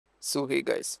So hey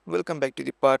guys, welcome back to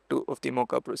the part 2 of the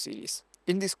Mocha Pro series.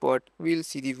 In this part, we'll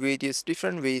see the various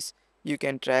different ways you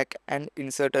can track and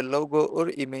insert a logo or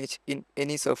image in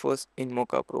any surface in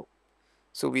Mocha Pro.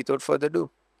 So without further ado,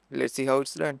 let's see how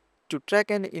it's done. To track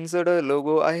and insert a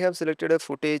logo, I have selected a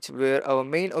footage where our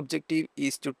main objective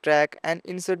is to track and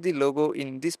insert the logo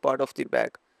in this part of the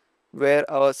back, where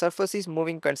our surface is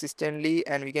moving consistently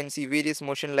and we can see various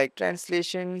motion like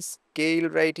translation, scale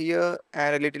right here,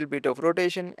 and a little bit of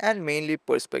rotation and mainly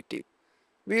perspective.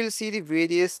 We will see the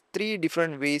various three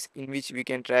different ways in which we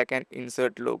can track and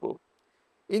insert logo.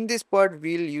 In this part,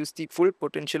 we'll use the full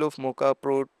potential of Mocha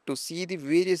Pro to see the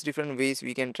various different ways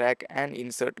we can track and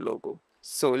insert logo.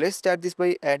 So let's start this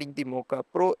by adding the Mocha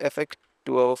Pro effect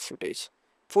to our footage.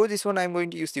 For this one, I'm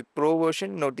going to use the Pro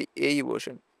version, not the AE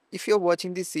version. If you're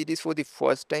watching this series for the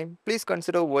first time, please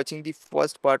consider watching the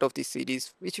first part of the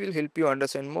series, which will help you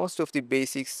understand most of the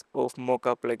basics of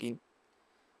Mocha plugin.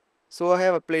 So I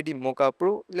have applied the Mocha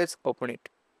Pro, let's open it.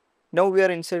 Now we are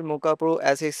inside Mocha Pro.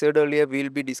 As I said earlier, we will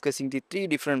be discussing the three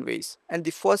different ways. And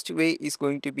the first way is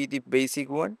going to be the basic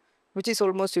one, which is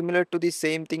almost similar to the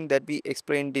same thing that we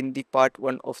explained in the part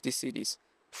 1 of this series.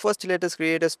 First, let us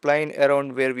create a spline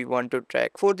around where we want to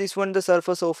track. For this one, the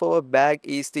surface of our bag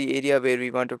is the area where we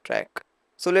want to track.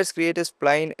 So let's create a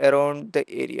spline around the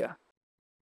area.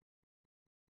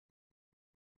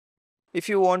 If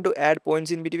you want to add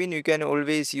points in between, you can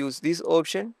always use this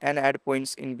option and add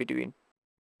points in between.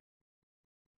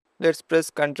 Let's press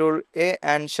Ctrl A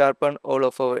and sharpen all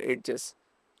of our edges.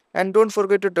 And don't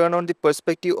forget to turn on the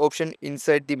perspective option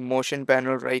inside the motion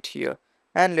panel right here.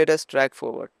 And let us track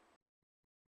forward.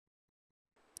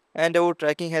 And our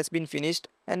tracking has been finished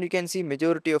and you can see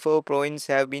majority of our points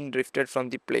have been drifted from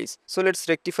the place. So let's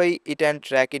rectify it and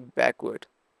track it backward.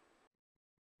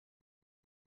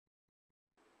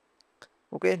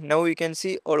 Okay, now you can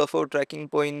see all of our tracking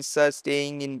points are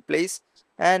staying in place.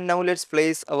 And now let's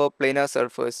place our planar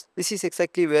surface. This is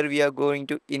exactly where we are going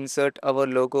to insert our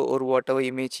logo or whatever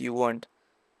image you want.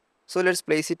 So let's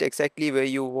place it exactly where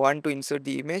you want to insert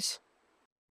the image.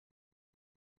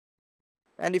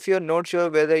 And if you are not sure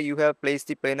whether you have placed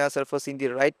the planar surface in the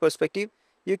right perspective,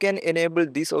 you can enable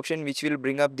this option which will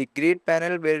bring up the grid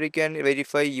panel where you can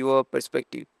verify your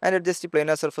perspective and adjust the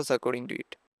planar surface according to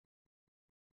it.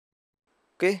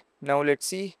 Okay, now let's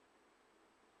see.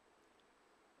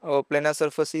 Our planar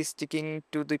surface is sticking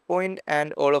to the point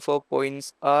and all of our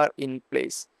points are in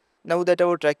place. Now that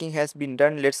our tracking has been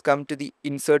done, let's come to the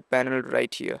insert panel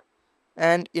right here.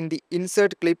 And in the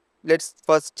insert clip, let's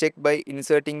first check by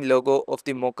inserting logo of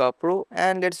the Mocha Pro,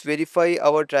 and let's verify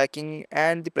our tracking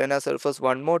and the planar surface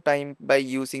one more time by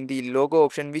using the logo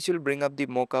option, which will bring up the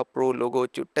Mocha Pro logo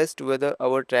to test whether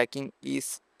our tracking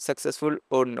is successful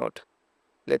or not.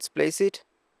 Let's place it.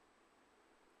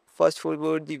 Fast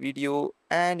forward the video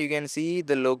and you can see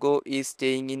the logo is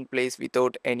staying in place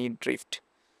without any drift.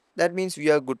 That means we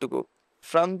are good to go.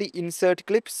 From the insert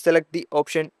clip, select the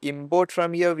option import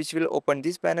from here, which will open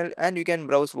this panel and you can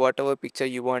browse whatever picture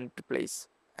you want to place.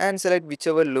 And select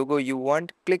whichever logo you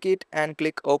want, click it and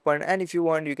click open, and if you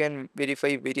want you can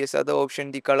verify various other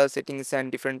options, the color settings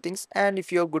and different things, and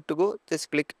if you are good to go, just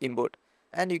click import.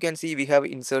 And you can see we have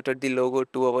inserted the logo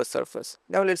to our surface.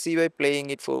 Now let's see by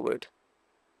playing it forward.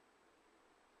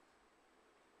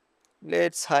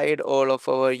 Let's hide all of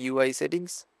our UI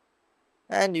settings.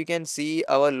 And you can see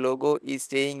our logo is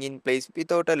staying in place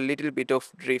without a little bit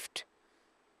of drift.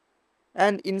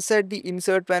 And inside the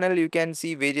insert panel you can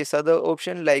see various other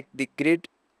options like the grid.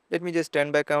 Let me just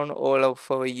turn back on all of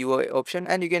our UI option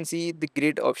and you can see the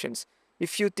grid options.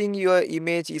 If you think your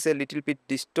image is a little bit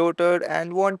distorted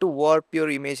and want to warp your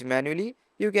image manually,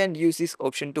 you can use this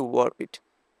option to warp it.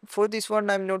 For this one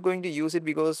I'm not going to use it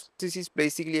because this is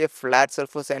basically a flat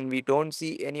surface and we don't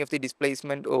see any of the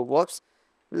displacement or warps.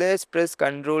 Let's press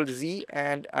Ctrl Z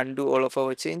and undo all of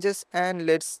our changes and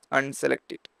let's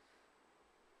unselect it.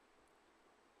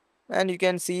 And you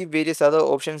can see various other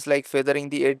options like feathering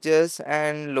the edges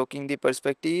and locking the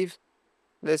perspective.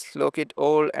 Let's lock it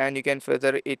all and you can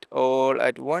feather it all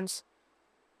at once.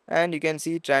 And you can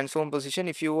see transform position.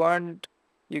 If you want,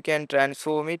 you can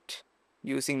transform it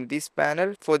using this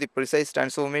panel for the precise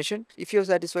transformation. If you're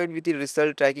satisfied with the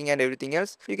result tracking and everything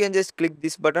else, you can just click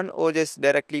this button or just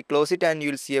directly close it and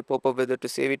you'll see a pop-up whether to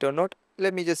save it or not.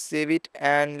 Let me just save it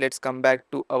and let's come back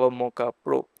to our Mocha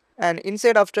Pro. And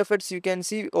inside After Effects you can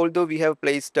see although we have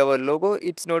placed our logo,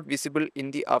 it's not visible in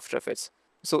the After Effects.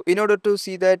 So in order to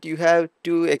see that, you have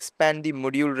to expand the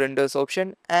module renders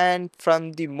option, and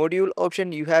from the module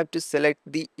option you have to select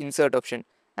the insert option.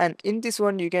 And in this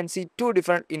one you can see two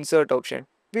different insert options.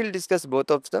 We'll discuss both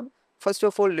of them. First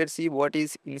of all, let's see what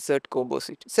is insert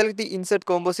composite. Select the insert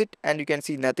composite and you can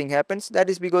see nothing happens. That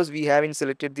is because we haven't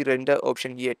selected the render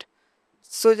option yet.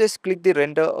 So just click the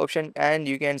render option and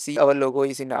you can see our logo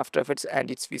is in After Effects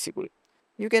and it's visible.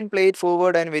 You can play it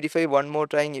forward and verify one more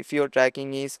time if your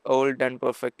tracking is all done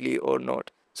perfectly or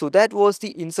not. So that was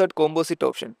the insert composite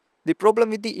option. The problem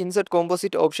with the insert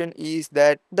composite option is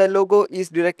that the logo is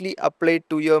directly applied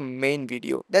to your main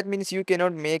video. That means you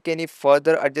cannot make any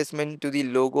further adjustment to the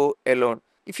logo alone.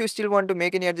 If you still want to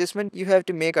make any adjustment, you have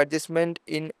to make adjustment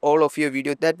in all of your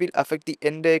video that will affect the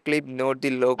entire clip, not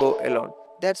the logo alone.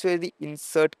 That's where the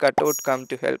insert cutout come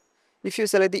to help. If you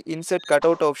select the insert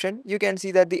cutout option, you can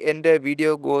see that the entire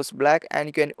video goes black and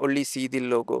you can only see the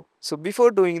logo. So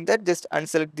before doing that, just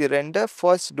unselect the render.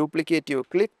 First duplicate your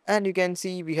clip and you can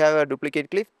see we have a duplicate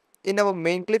clip. In our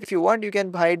main clip, if you want, you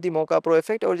can hide the Mocha Pro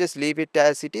effect or just leave it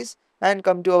as it is and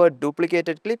come to our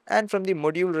duplicated clip, and from the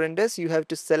module renders you have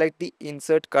to select the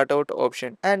insert cutout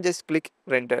option and just click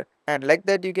render, and like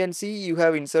that you can see you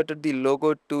have inserted the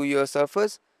logo to your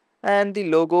surface and the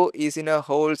logo is in a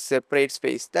whole separate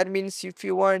space. That means if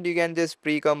you want, you can just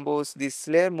pre-compose this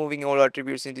layer, moving all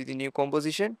attributes into the new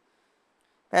composition,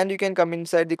 and you can come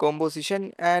inside the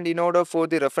composition, and in order for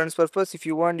the reference purpose, if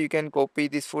you want, you can copy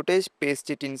this footage, paste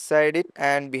it inside it,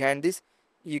 and behind this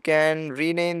you can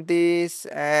rename this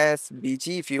as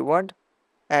BG if you want.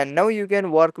 And now you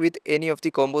can work with any of the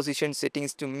composition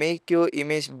settings to make your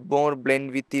image more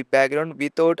blend with the background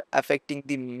without affecting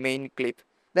the main clip.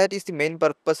 That is the main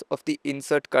purpose of the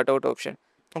insert cutout option.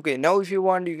 Okay, now if you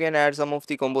want, you can add some of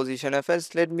the composition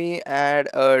effects. Let me add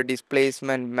a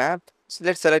displacement map. So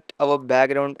let's select our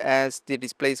background as the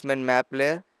displacement map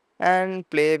layer and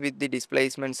play with the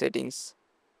displacement settings.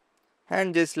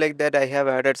 And just like that, I have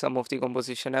added some of the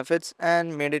composition effects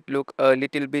and made it look a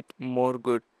little bit more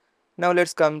good. Now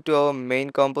let's come to our main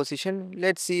composition.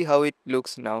 Let's see how it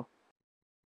looks now.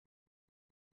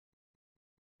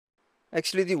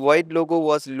 Actually, the white logo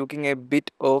was looking a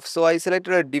bit off, so I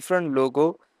selected a different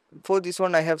logo. For this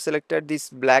one, I have selected this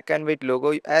black and white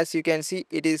logo. As you can see,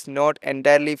 it is not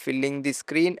entirely filling the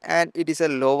screen and it is a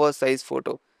lower size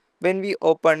photo. When we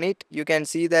open it, you can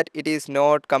see that it is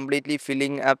not completely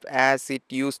filling up as it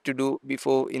used to do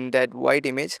before in that white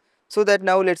image. So that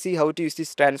now let's see how to use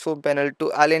this transform panel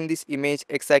to align this image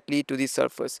exactly to the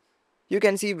surface. You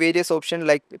can see various options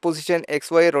like position,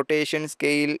 XY, rotation,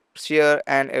 scale, shear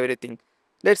and everything.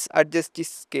 Let's adjust the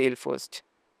scale first.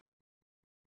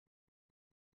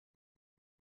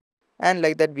 And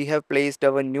like that we have placed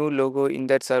our new logo in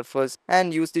that surface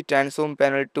and use the transform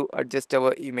panel to adjust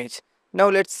our image. Now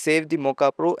let's save the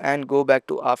Mocha Pro and go back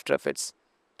to After Effects.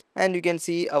 And you can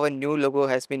see our new logo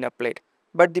has been applied,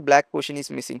 but the black portion is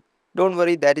missing. Don't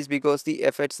worry, that is because the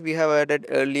effects we have added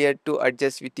earlier to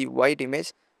adjust with the white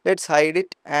image. Let's hide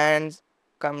it and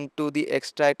come to the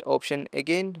extract option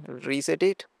again, reset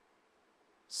it,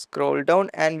 scroll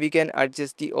down and we can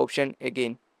adjust the option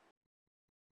again.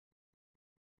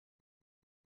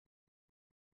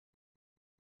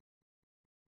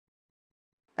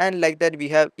 And like that we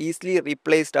have easily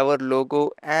replaced our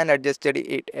logo and adjusted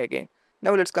it again.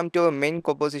 Now let's come to our main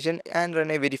composition and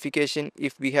run a verification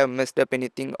if we have messed up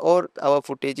anything or our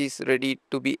footage is ready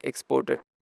to be exported.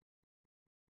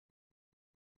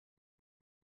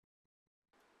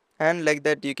 And like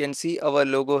that you can see our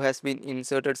logo has been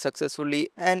inserted successfully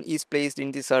and is placed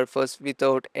in the surface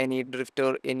without any drift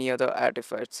or any other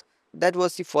artifacts. That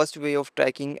was the first way of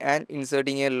tracking and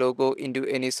inserting a logo into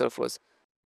any surface.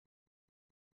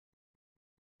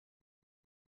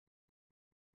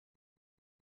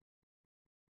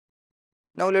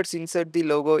 Now let's insert the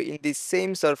logo in the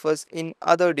same surface in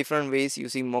other different ways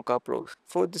using Mocha Pro.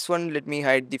 For this one, let me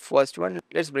hide the first one.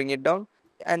 Let's bring it down.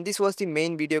 And this was the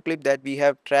main video clip that we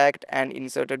have tracked and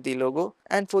inserted the logo.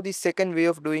 And for the second way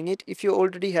of doing it, if you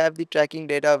already have the tracking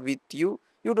data with you,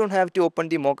 you don't have to open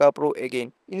the Mocha Pro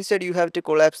again. Instead, you have to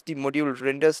collapse the module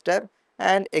renders tab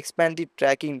and expand the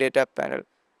tracking data panel.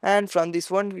 And from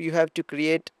this one, you have to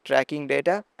create tracking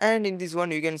data. And in this one,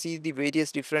 you can see the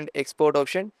various different export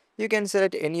options. You can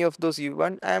select any of those you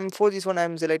want. For this one, I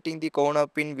am selecting the corner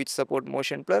pin which support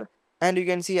motion blur, and you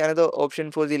can see another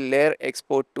option for the layer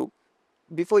export too.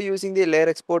 Before using the layer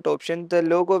export option, the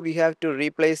logo we have to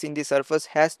replace in the surface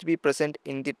has to be present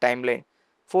in the timeline.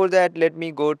 For that, let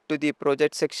me go to the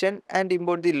project section and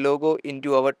import the logo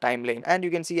into our timeline. And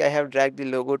you can see I have dragged the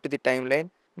logo to the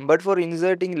timeline. But for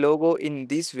inserting logo in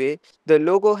this way, the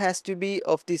logo has to be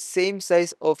of the same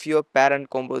size of your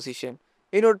parent composition.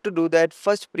 In order to do that,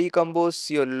 first pre-compose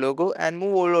your logo and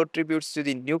move all attributes to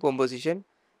the new composition.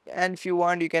 And if you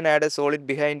want, you can add a solid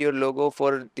behind your logo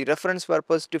for the reference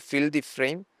purpose to fill the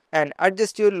frame. and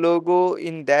adjust your logo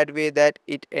in that way that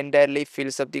it entirely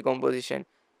fills up the composition.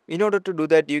 In order to do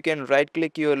that, you can right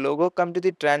click your logo, come to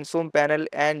the transform panel,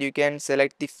 and you can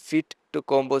select the fit to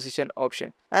composition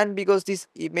option. And because this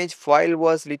image file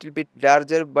was little bit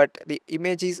larger but the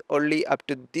image is only up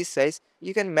to this size,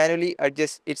 you can manually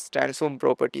adjust its transform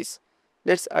properties.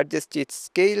 Let's adjust its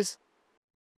scales.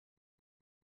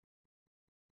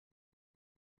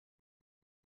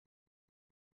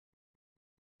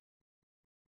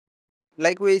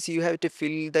 Likewise, you have to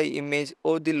fill the image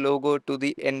or the logo to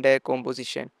the entire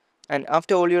composition. And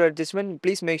after all your adjustment,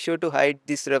 please make sure to hide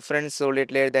this reference solid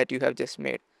layer that you have just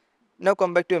made. Now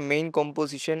come back to your main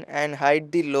composition and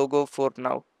hide the logo for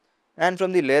now. And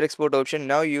from the layer export option,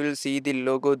 now you will see the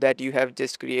logo that you have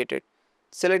just created.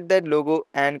 Select that logo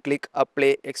and click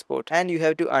apply export, and you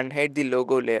have to unhide the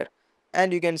logo layer.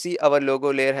 And you can see our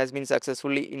logo layer has been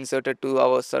successfully inserted to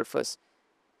our surface,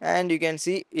 and you can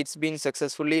see it's been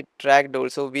successfully tracked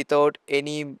also without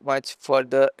any much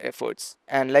further efforts.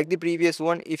 And like the previous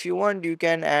one, if you want, you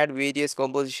can add various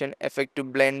composition effect to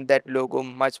blend that logo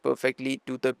much perfectly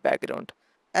to the background.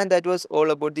 And that was all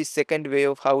about the second way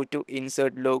of how to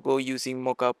insert logo using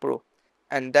Mocha Pro.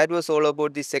 And that was all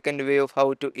about the second way of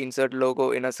how to insert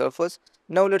logo in a surface.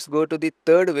 Now let's go to the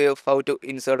third way of how to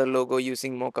insert a logo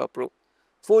using Mocha Pro.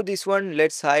 For this one,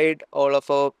 let's hide all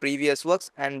of our previous works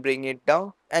and bring it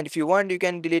down. And if you want, you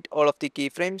can delete all of the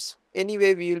keyframes.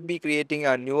 Anyway, we will be creating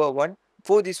a newer one.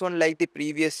 For this one, like the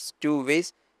previous two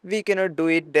ways, we cannot do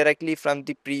it directly from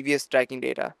the previous tracking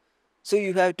data. So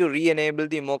you have to re-enable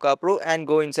the Mocha Pro and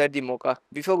go inside the Mocha.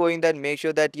 Before going that, make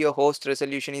sure that your host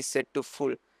resolution is set to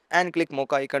full and click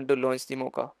Mocha icon to launch the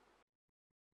Mocha.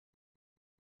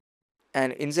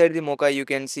 And inside the Mocha, you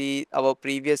can see our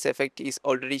previous effect is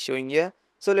already showing here.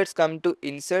 So let's come to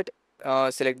insert,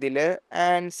 select the layer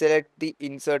and select the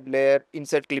insert layer,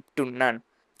 insert clip to none.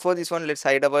 For this one, let's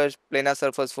hide our planar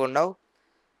surface for now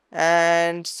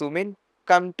and zoom in.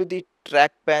 Come to the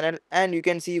track panel and you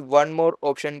can see one more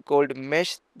option called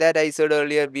mesh that I said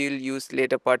earlier we will use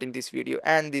later part in this video,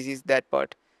 and this is that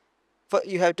part.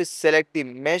 You have to select the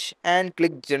mesh and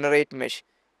click generate mesh.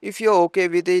 If you're okay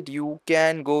with it, you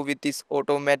can go with this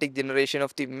automatic generation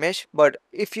of the mesh, but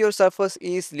if your surface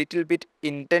is little bit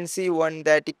intensive one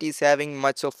that it is having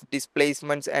much of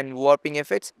displacements and warping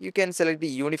effects, you can select the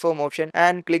uniform option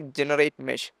and click generate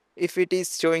mesh. If it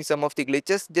is showing some of the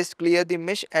glitches, just clear the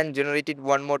mesh and generate it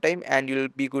one more time and you'll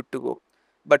be good to go.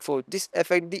 But for this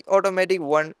effect, the automatic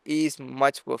one is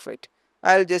much perfect.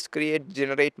 I'll just create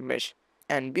generate mesh.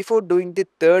 And before doing the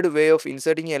third way of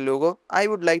inserting a logo, I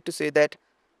would like to say that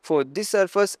for this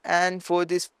surface and for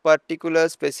this particular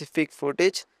specific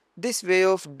footage, this way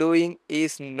of doing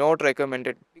is not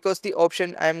recommended because the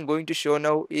option I am going to show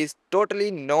now is totally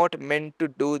not meant to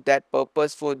do that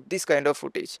purpose for this kind of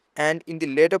footage. And in the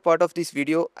later part of this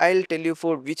video, I'll tell you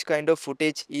for which kind of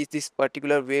footage is this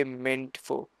particular way meant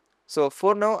for. So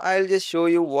for now, I'll just show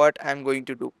you what I'm going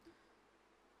to do.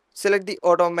 Select the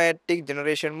automatic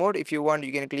generation mode. If you want,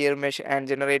 you can clear mesh and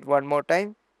generate one more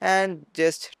time and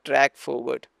just track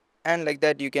forward. And like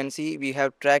that, you can see we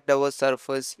have tracked our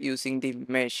surface using the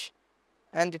mesh.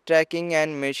 And the tracking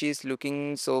and mesh is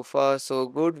looking so far so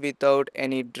good without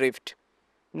any drift.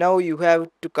 Now you have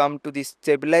to come to the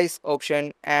stabilize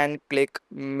option and click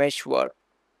mesh warp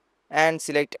and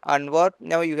select unwarp.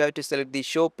 Now you have to select the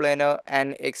show planar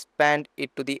and expand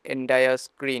it to the entire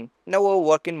screen. Now our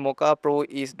work in Mocha Pro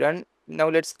is done. Now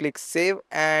let's click save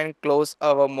and close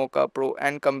our Mocha Pro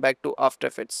and come back to After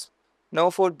Effects. Now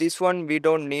for this one, we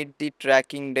don't need the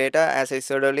tracking data as I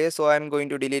said earlier, so I'm going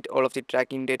to delete all of the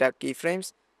tracking data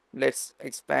keyframes. Let's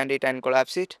expand it and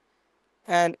collapse it.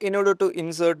 And in order to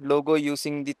insert logo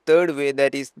using the third way,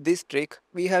 that is this trick,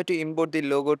 we have to import the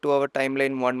logo to our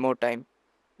timeline one more time.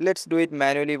 Let's do it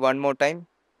manually one more time.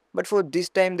 But for this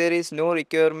time, there is no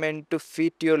requirement to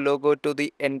fit your logo to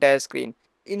the entire screen.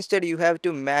 Instead, you have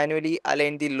to manually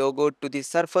align the logo to the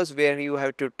surface where you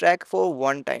have to track for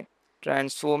one time.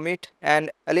 Transform it and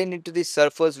align it to the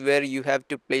surface where you have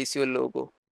to place your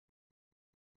logo.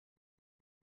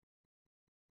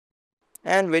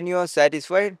 And when you are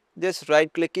satisfied, just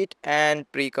right click it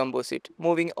and pre-compose it,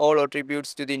 moving all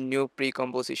attributes to the new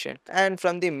pre-composition. And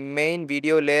from the main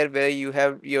video layer where you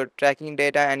have your tracking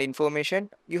data and information,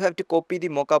 you have to copy the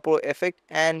Mocha Pro effect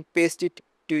and paste it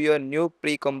to your new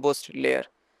pre-composed layer.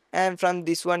 And from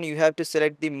this one, you have to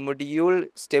select the module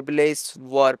stabilize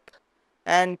warp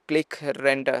and click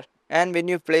render. And when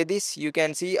you play this, you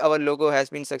can see our logo has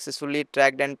been successfully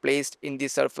tracked and placed in the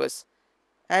surface.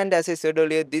 And as I said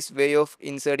earlier, this way of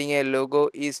inserting a logo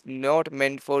is not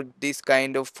meant for this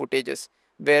kind of footages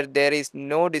where there is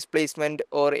no displacement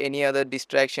or any other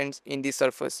distractions in the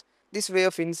surface. This way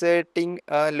of inserting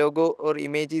a logo or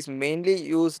image is mainly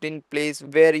used in place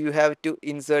where you have to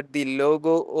insert the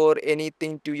logo or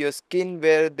anything to your skin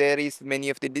where there is many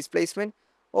of the displacement,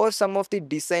 or some of the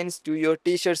designs to your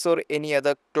t-shirts or any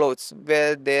other clothes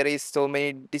where there is so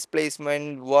many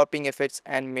displacement, warping effects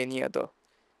and many other.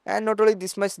 And not only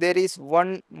this much, there is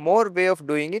one more way of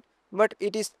doing it, but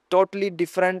it is totally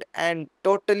different and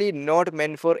totally not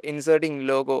meant for inserting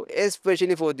logo,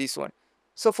 especially for this one.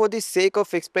 So for the sake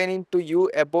of explaining to you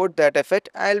about that effect,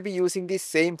 I'll be using the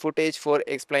same footage for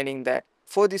explaining that.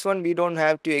 For this one, we don't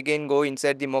have to again go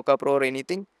inside the Mocha Pro or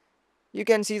anything. You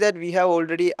can see that we have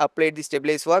already applied the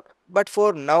stabilize warp, but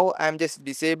for now I'm just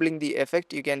disabling the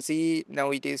effect. You can see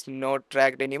now it is not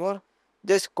tracked anymore.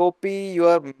 Just copy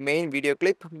your main video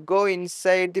clip, go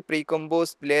inside the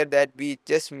pre-composed layer that we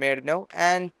just made now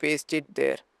and paste it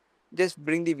there. Just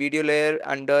bring the video layer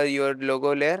under your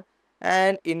logo layer,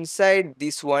 and inside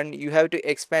this one you have to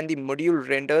expand the module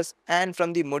renders, and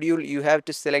from the module you have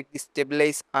to select the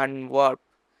stabilize unwarp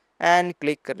and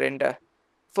click render.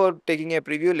 For taking a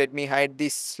preview, let me hide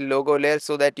this logo layer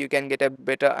so that you can get a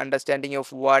better understanding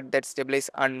of what that stabilize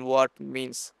unwarp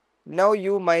means. Now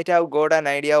you might have got an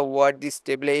idea what this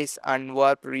stabilize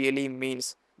unwarp really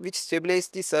means, which stabilize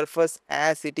the surface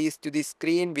as it is to the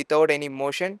screen without any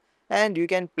motion, and you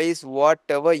can place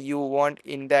whatever you want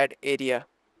in that area.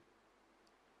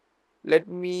 Let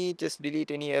me just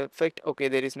delete any effect. Okay,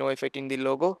 there is no effect in the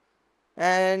logo,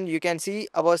 and you can see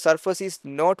our surface is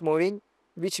not moving,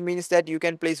 which means that you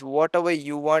can place whatever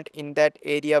you want in that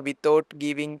area without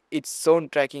giving its own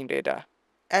tracking data.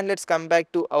 And let's come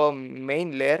back to our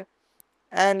main layer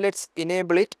and let's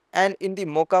enable it. And in the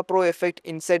Mocha Pro effect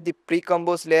inside the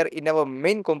pre-compose layer in our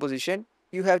main composition,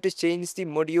 you have to change the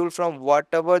module from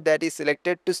whatever that is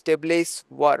selected to stabilize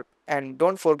warp. And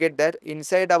don't forget that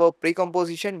inside our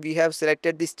pre-composition we have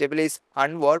selected the stabilize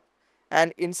unwarp,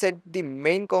 and inside the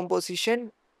main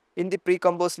composition in the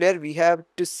pre-compose layer we have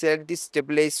to select the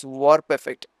stabilize warp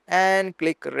effect and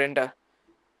click render.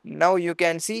 Now you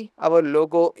can see our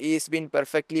logo is been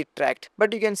perfectly tracked,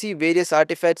 but you can see various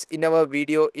artifacts in our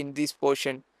video in this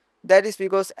portion. That is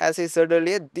because, as I said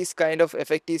earlier, this kind of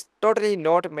effect is totally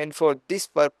not meant for this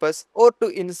purpose or to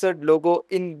insert logo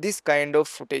in this kind of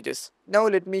footages. Now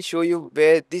let me show you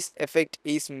where this effect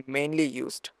is mainly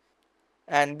used.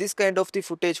 And this kind of the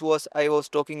footage was I was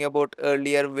talking about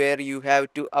earlier, where you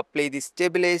have to apply the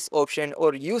stabilize option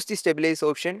or use the stabilize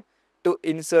option to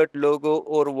insert logo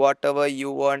or whatever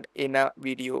you want in a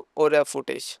video or a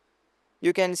footage.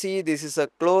 You can see this is a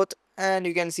cloth, and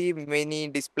you can see many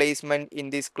displacement in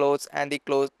this clothes, and the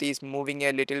cloth is moving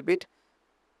a little bit.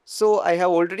 So I have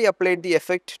already applied the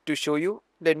effect to show you.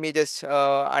 Let me just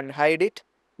unhide it.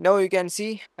 Now you can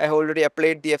see I have already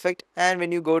applied the effect, and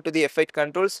when you go to the effect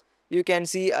controls, you can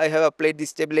see I have applied the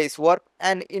stabilize warp,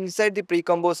 and inside the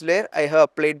pre-compose layer I have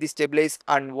applied the stabilize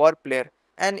unwarp layer.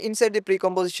 And inside the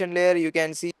pre-composition layer you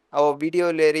can see our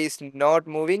video layer is not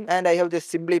moving, and I have just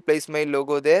simply placed my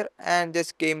logo there and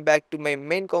just came back to my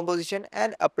main composition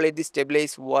and applied the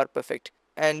stabilize warp effect.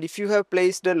 And if you have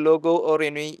placed a logo or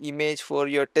any image for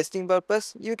your testing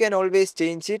purpose, you can always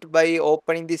change it by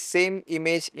opening the same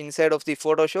image inside of the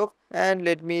Photoshop. And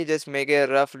let me just make a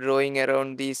rough drawing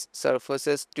around these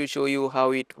surfaces to show you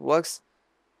how it works.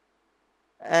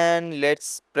 And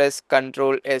let's press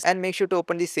Ctrl S and make sure to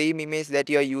open the same image that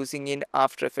you are using in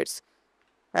After Effects.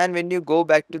 And when you go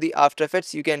back to the After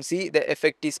Effects, you can see the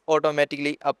effect is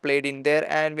automatically applied in there.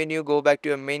 And when you go back to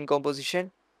your main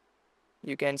composition,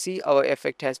 you can see our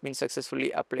effect has been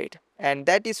successfully applied, and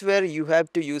that is where you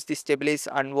have to use the stabilize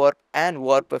unwarp and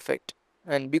warp effect.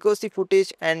 And because the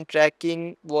footage and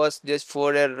tracking was just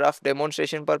for a rough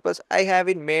demonstration purpose, I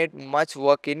haven't made much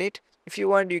work in it. If you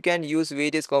want, you can use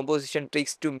various composition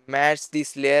tricks to match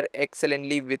this layer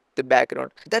excellently with the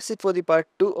background. That's it for the part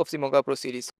 2 of the Mocha Pro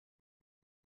series.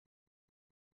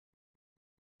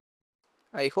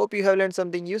 I hope you have learned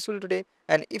something useful today,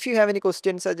 and if you have any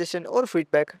question, suggestion or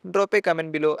feedback, drop a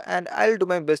comment below and I'll do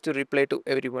my best to reply to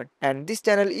everyone. And this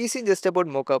channel isn't just about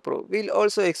Mocha Pro. We'll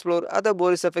also explore other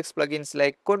Borisfx plugins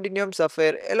like Continuum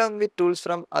software along with tools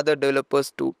from other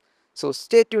developers too. So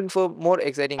stay tuned for more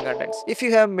exciting contents. If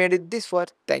you have made it this far,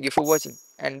 thank you for watching.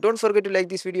 And don't forget to like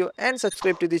this video and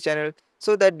subscribe to this channel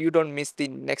so that you don't miss the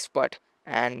next part.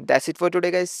 And that's it for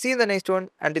today guys. See you in the next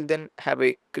one. Until then, have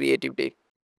a creative day.